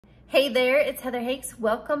Hey there, it's Heather Hakes.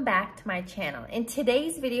 Welcome back to my channel. In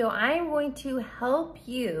today's video, I am going to help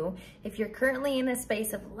you if you're currently in a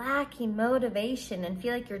space of lacking motivation and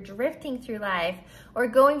feel like you're drifting through life or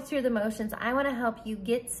going through the motions. I want to help you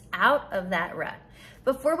get out of that rut.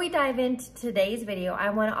 Before we dive into today's video, I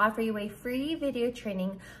want to offer you a free video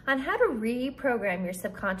training on how to reprogram your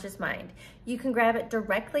subconscious mind. You can grab it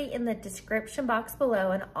directly in the description box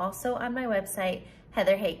below and also on my website,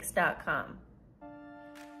 heatherhakes.com.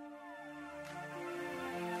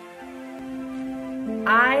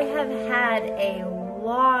 I have had a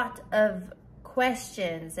lot of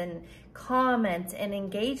questions and comments and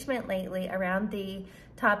engagement lately around the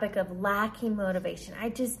topic of lacking motivation. I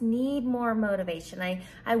just need more motivation.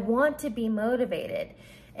 I want to be motivated.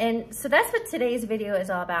 And so that's what today's video is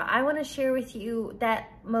all about. I want to share with you that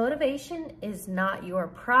motivation is not your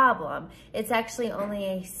problem. It's actually only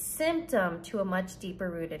a symptom to a much deeper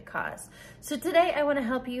rooted cause. So today I want to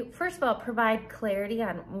help you, first of all, provide clarity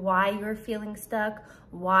on why you're feeling stuck,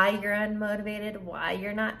 why you're unmotivated, why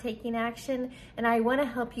you're not taking action. And I want to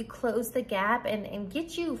help you close the gap and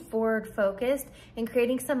get you forward focused and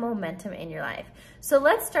creating some momentum in your life. So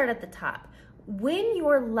let's start at the top. When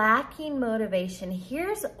you're lacking motivation,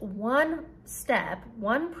 here's one step,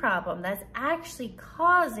 one problem that's actually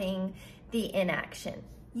causing the inaction.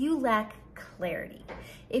 You lack clarity.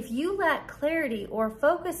 If you lack clarity or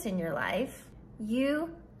focus in your life,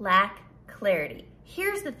 you lack clarity.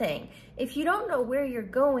 Here's the thing, if you don't know where you're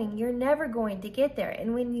going, you're never going to get there.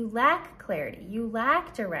 And when you lack clarity, you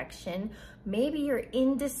lack direction, maybe you're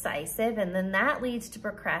indecisive, and then that leads to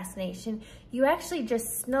procrastination. You actually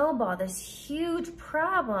just snowball this huge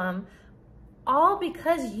problem all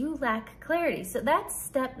because you lack clarity. So that's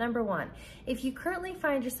step number one. If you currently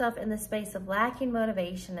find yourself in the space of lacking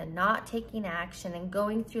motivation and not taking action and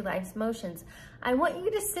going through life's motions, I want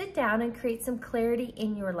you to sit down and create some clarity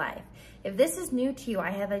in your life. If this is new to you,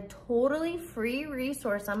 I have a totally free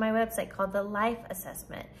resource on my website called the Life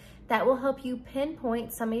Assessment that will help you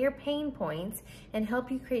pinpoint some of your pain points and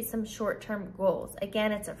help you create some short-term goals.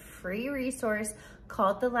 Again, it's a free resource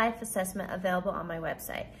called the Life Assessment available on my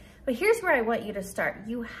website. But here's where I want you to start.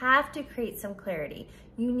 You have to create some clarity.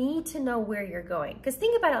 You need to know where you're going. Because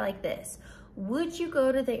think about it like this. Would you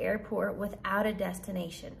go to the airport without a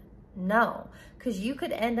destination? No, because you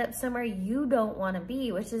could end up somewhere you don't want to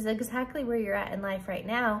be, which is exactly where you're at in life right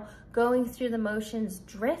now, going through the motions,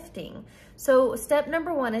 drifting. So step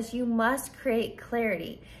number one is you must create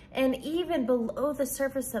clarity. And even below the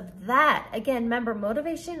surface of that, again, remember,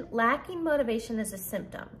 lacking motivation is a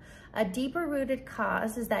symptom. A deeper rooted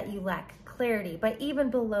cause is that you lack clarity. But even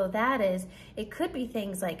below that it could be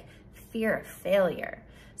things like fear of failure.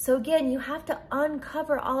 So again, you have to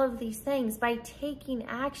uncover all of these things by taking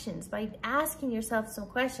actions, by asking yourself some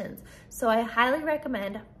questions. So I highly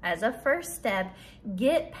recommend, as a first step,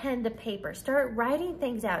 get pen to paper. Start writing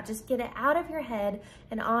things out. Just get it out of your head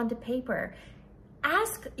and onto paper.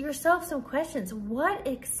 Ask yourself some questions. What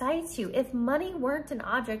excites you? If money weren't an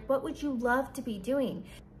object, what would you love to be doing?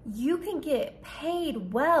 You can get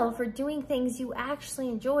paid well for doing things you actually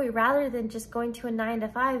enjoy rather than just going to a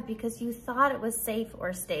 9-to-5 because you thought it was safe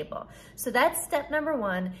or stable. So that's step number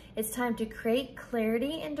one. It's time to create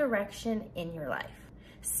clarity and direction in your life.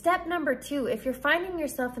 Step number two, if you're finding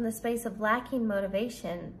yourself in the space of lacking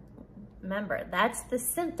motivation, remember, that's the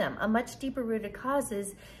symptom. A much deeper rooted cause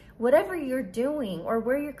is whatever you're doing or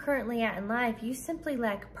where you're currently at in life, you simply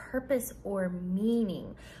lack purpose or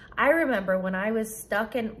meaning. I remember when I was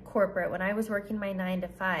stuck in corporate, when I was working my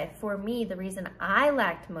 9-to-5, for me, the reason I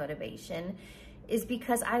lacked motivation is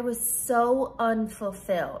because I was so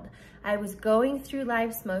unfulfilled. I was going through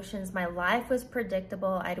life's motions. My life was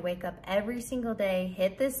predictable. I'd wake up every single day,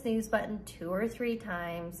 hit the snooze button 2 or 3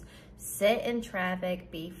 times, sit in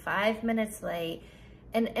traffic, be 5 minutes late,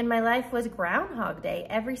 and my life was Groundhog Day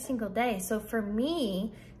every single day. So for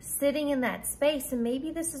me, sitting in that space, and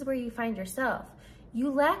maybe this is where you find yourself, you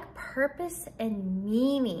lack purpose and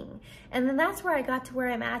meaning. And then that's where I got to where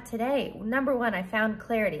I'm at today. Number one, I found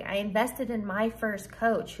clarity. I invested in my first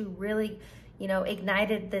coach who really,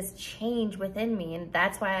 ignited this change within me. And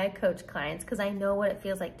that's why I coach clients, because I know what it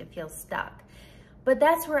feels like to feel stuck. But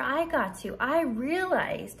that's where I got to. I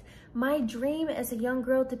realized my dream as a young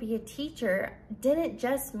girl to be a teacher didn't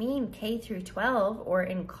just mean K through 12 or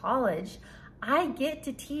in college. I get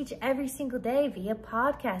to teach every single day via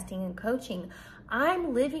podcasting and coaching.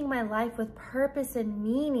 I'm living my life with purpose and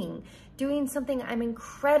meaning, doing something I'm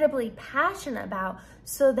incredibly passionate about.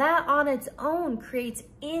 So that on its own creates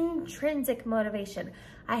intrinsic motivation.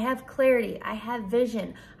 I have clarity. I have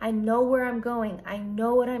vision. I know where I'm going. I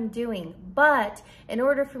know what I'm doing. But in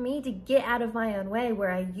order for me to get out of my own way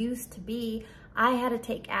where I used to be, I had to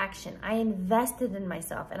take action. I invested in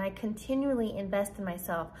myself, and I continually invest in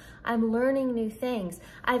myself. I'm learning new things.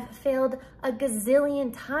 I've failed a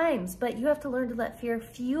gazillion times, but you have to learn to let fear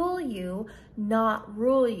fuel you, not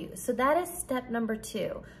rule you. So that is step number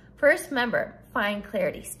 2. First, remember, find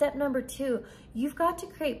clarity. Step number 2, you've got to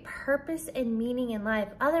create purpose and meaning in life.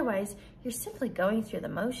 Otherwise, you're simply going through the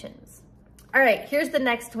motions. All right, here's the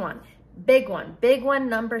next one. Big one,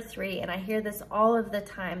 number 3, and I hear this all of the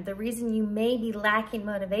time. The reason you may be lacking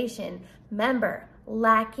motivation, remember,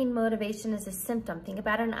 lacking motivation is a symptom. Think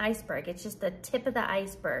about an iceberg. It's just the tip of the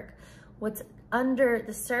iceberg. What's under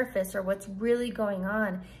the surface, or what's really going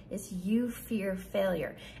on, is you fear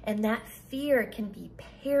failure. And that fear can be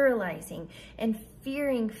paralyzing, and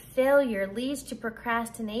fearing failure leads to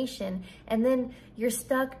procrastination, and then you're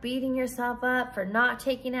stuck beating yourself up for not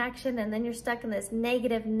taking action, and then you're stuck in this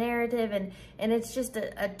negative narrative, and it's just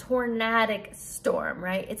a tornadic storm,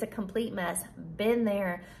 right? It's a complete mess. Been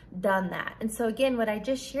there, done that. And so again, what I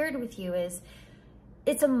just shared with you is,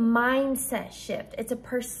 it's a mindset shift. It's a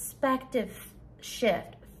perspective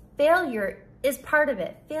shift. Failure is part of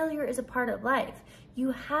it. Failure is a part of life. You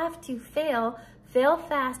have to fail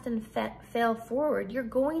fast and fail forward. You're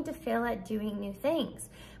going to fail at doing new things.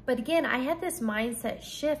 But again, I had this mindset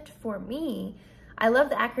shift for me. I love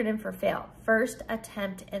the acronym for FAIL, first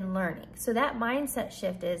attempt and learning. So that mindset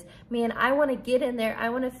shift is, man, I want to get in there. I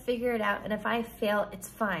want to figure it out. And if I fail, it's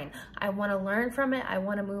fine. I want to learn from it. I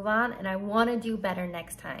want to move on, and I want to do better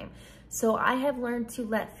next time. So I have learned to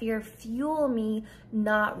let fear fuel me,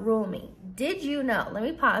 not rule me. Did you know, let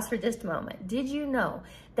me pause for just a moment. Did you know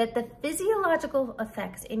that the physiological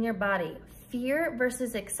effects in your body, fear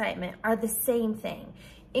versus excitement, are the same thing?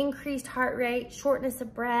 Increased heart rate, shortness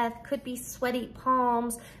of breath, could be sweaty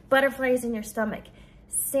palms, butterflies in your stomach.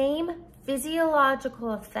 Same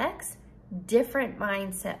physiological effects, different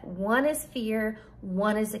mindset. One is fear,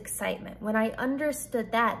 one is excitement. When I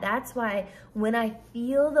understood that, that's why when I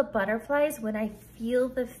feel the butterflies, when I feel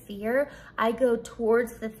the fear, I go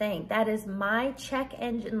towards the thing. That is my check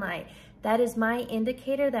engine light. That is my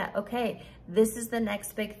indicator that, okay, this is the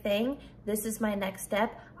next big thing. This is my next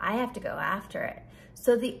step. I have to go after it.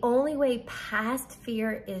 So the only way past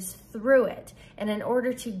fear is through it. And in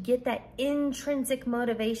order to get that intrinsic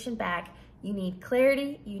motivation back, you need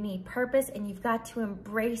clarity, you need purpose, and you've got to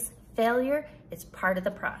embrace failure. It's part of the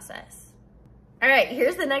process. All right,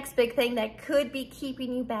 here's the next big thing that could be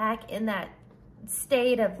keeping you back in that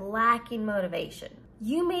state of lacking motivation.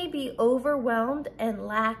 You may be overwhelmed and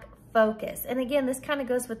lack focus. And again, this kind of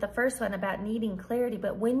goes with the first one about needing clarity,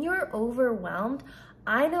 but when you're overwhelmed,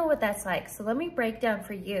 I know what that's like. So let me break down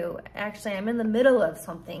for you. Actually, I'm in the middle of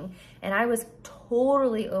something and I was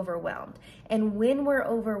totally overwhelmed. And when we're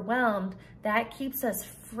overwhelmed, that keeps us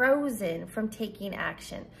frozen from taking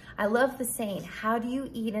action. I love the saying, how do you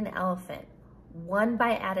eat an elephant? One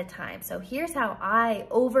bite at a time. So here's how I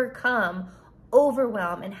overcome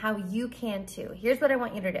overwhelm and how you can too. Here's what I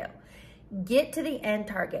want you to do. Get to the end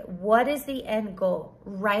target. What is the end goal?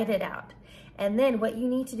 Write it out. And then what you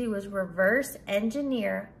need to do is reverse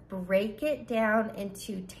engineer, break it down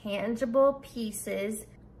into tangible pieces,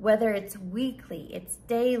 whether it's weekly, it's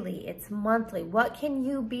daily, it's monthly. What can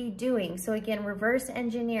you be doing? So again, reverse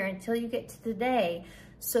engineer until you get to today.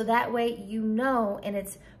 So that way you know, and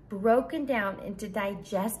it's broken down into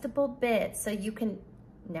digestible bits. So you can,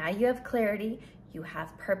 now you have clarity, you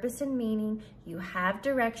have purpose and meaning, you have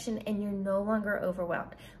direction, and you're no longer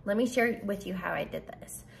overwhelmed. Let me share with you how I did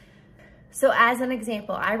this. So as an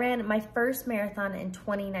example, I ran my first marathon in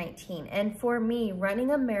 2019. And for me,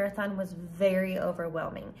 running a marathon was very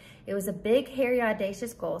overwhelming. It was a big, hairy,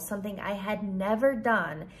 audacious goal, something I had never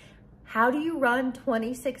done. How do you run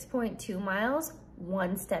 26.2 miles?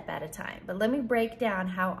 One step at a time. But let me break down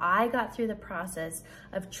how I got through the process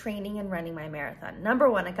of training and running my marathon. Number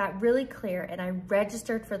one, I got really clear and I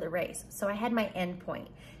registered for the race. So I had my end point,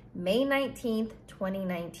 May 19th,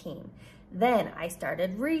 2019. Then I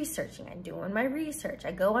started researching and doing my research.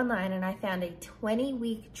 I go online and I found a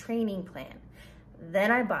 20-week training plan.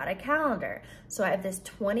 Then I bought a calendar. So I have this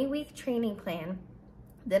 20-week training plan.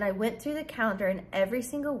 Then I went through the calendar and every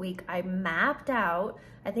single week I mapped out,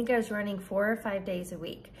 I think I was running 4 or 5 days a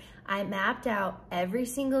week. I mapped out every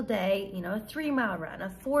single day, you know, a 3-mile run,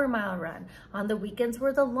 a 4-mile run. On the weekends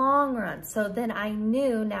were the long runs. So then I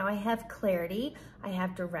knew now I have clarity, I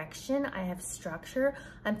have direction, I have structure.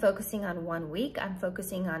 I'm focusing on 1 week, I'm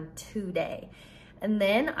focusing on 2 days. And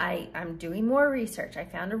then I'm doing more research. I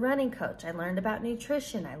found a running coach. I learned about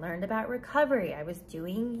nutrition. I learned about recovery. I was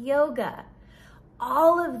doing yoga.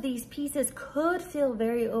 All of these pieces could feel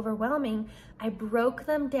very overwhelming. I broke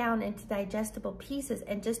them down into digestible pieces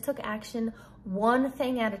and just took action one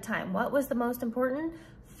thing at a time. What was the most important?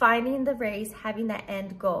 Finding the race, having that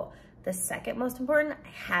end goal. The second most important, I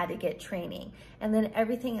had to get training. And then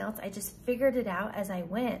everything else, I just figured it out as I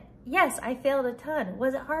went. Yes, I failed a ton.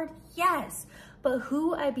 Was it hard? Yes. But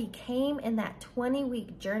who I became in that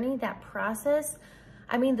 20-week journey, that process,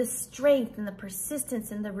 I mean, the strength and the persistence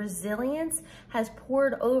and the resilience has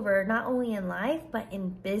poured over not only in life, but in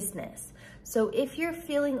business. So if you're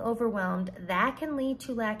feeling overwhelmed, that can lead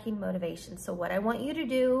to lacking motivation. So what I want you to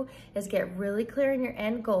do is get really clear on your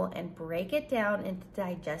end goal and break it down into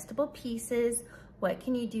digestible pieces. What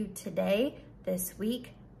can you do today, this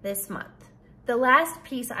week, this month? The last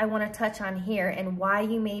piece I want to touch on here and why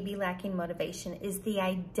you may be lacking motivation is the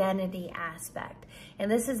identity aspect.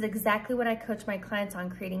 And this is exactly what I coach my clients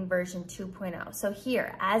on, creating version 2.0. So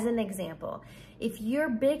here, as an example, if your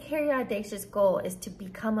big, hairy, audacious goal is to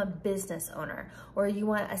become a business owner, or you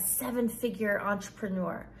want a 7-figure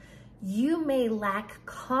entrepreneur, you may lack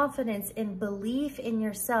confidence and belief in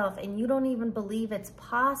yourself, and you don't even believe it's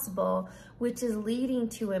possible, which is leading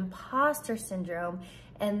to imposter syndrome.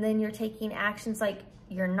 And then you're taking actions like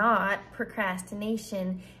you're not,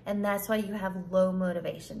 procrastination, and that's why you have low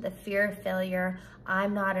motivation, the fear of failure,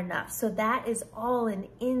 I'm not enough. So that is all an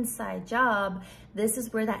inside job. This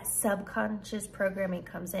is where that subconscious programming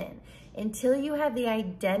comes in. Until you have the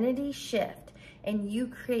identity shift and you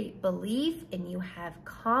create belief and you have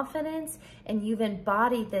confidence and you've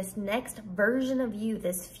embodied this next version of you,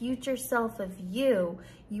 this future self of you,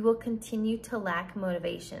 you will continue to lack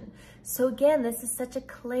motivation. So again, this is such a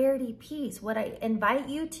clarity piece. What I invite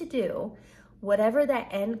you to do, whatever that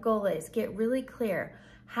end goal is, get really clear.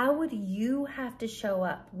 How would you have to show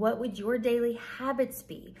up? What would your daily habits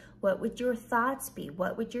be? What would your thoughts be?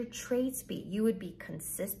 What would your traits be? You would be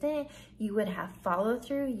consistent. You would have follow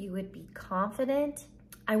through. You would be confident.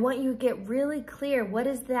 I want you to get really clear. What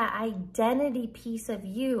is that identity piece of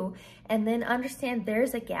you? And then understand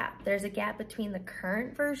there's a gap. There's a gap between the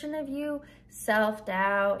current version of you,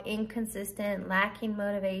 self-doubt, inconsistent, lacking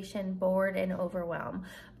motivation, bored, and overwhelmed,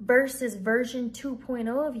 versus version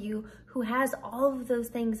 2.0 of you who has all of those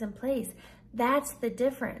things in place. That's the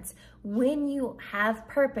difference. When you have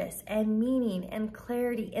purpose and meaning and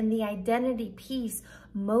clarity and the identity piece,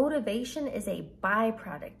 motivation is a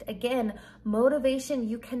byproduct. Again, motivation,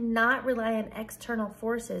 you cannot rely on external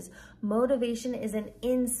forces. Motivation is an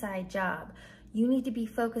inside job. You need to be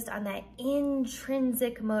focused on that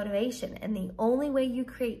intrinsic motivation. And the only way you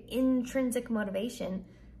create intrinsic motivation,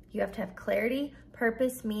 you have to have clarity,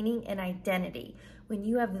 purpose, meaning, and identity. When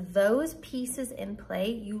you have those pieces in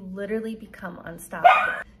play, you literally become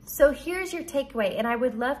unstoppable. So here's your takeaway, and I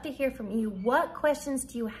would love to hear from you. What questions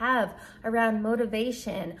do you have around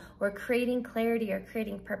motivation or creating clarity or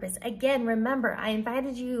creating purpose? Again, remember, I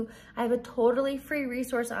invited you, I have a totally free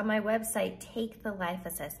resource on my website, Take the Life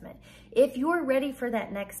Assessment. If you're ready for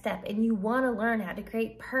that next step and you want to learn how to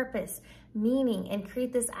create purpose, meaning, and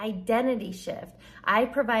create this identity shift, I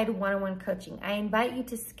provide one-on-one coaching. I invite you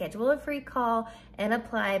to schedule a free call and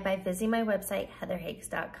apply by visiting my website,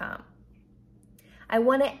 heatherhakes.com. I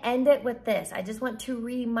want to end it with this. I just want to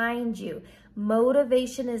remind you,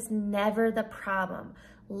 motivation is never the problem.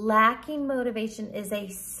 Lacking motivation is a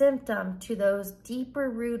symptom to those deeper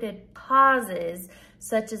rooted causes,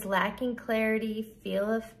 such as lacking clarity,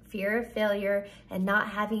 fear of failure, and not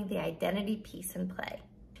having the identity piece in play.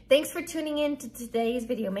 Thanks for tuning in to today's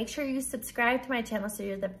video. Make sure you subscribe to my channel so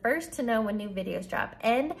you're the first to know when new videos drop,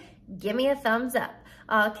 and give me a thumbs up.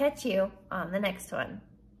 I'll catch you on the next one.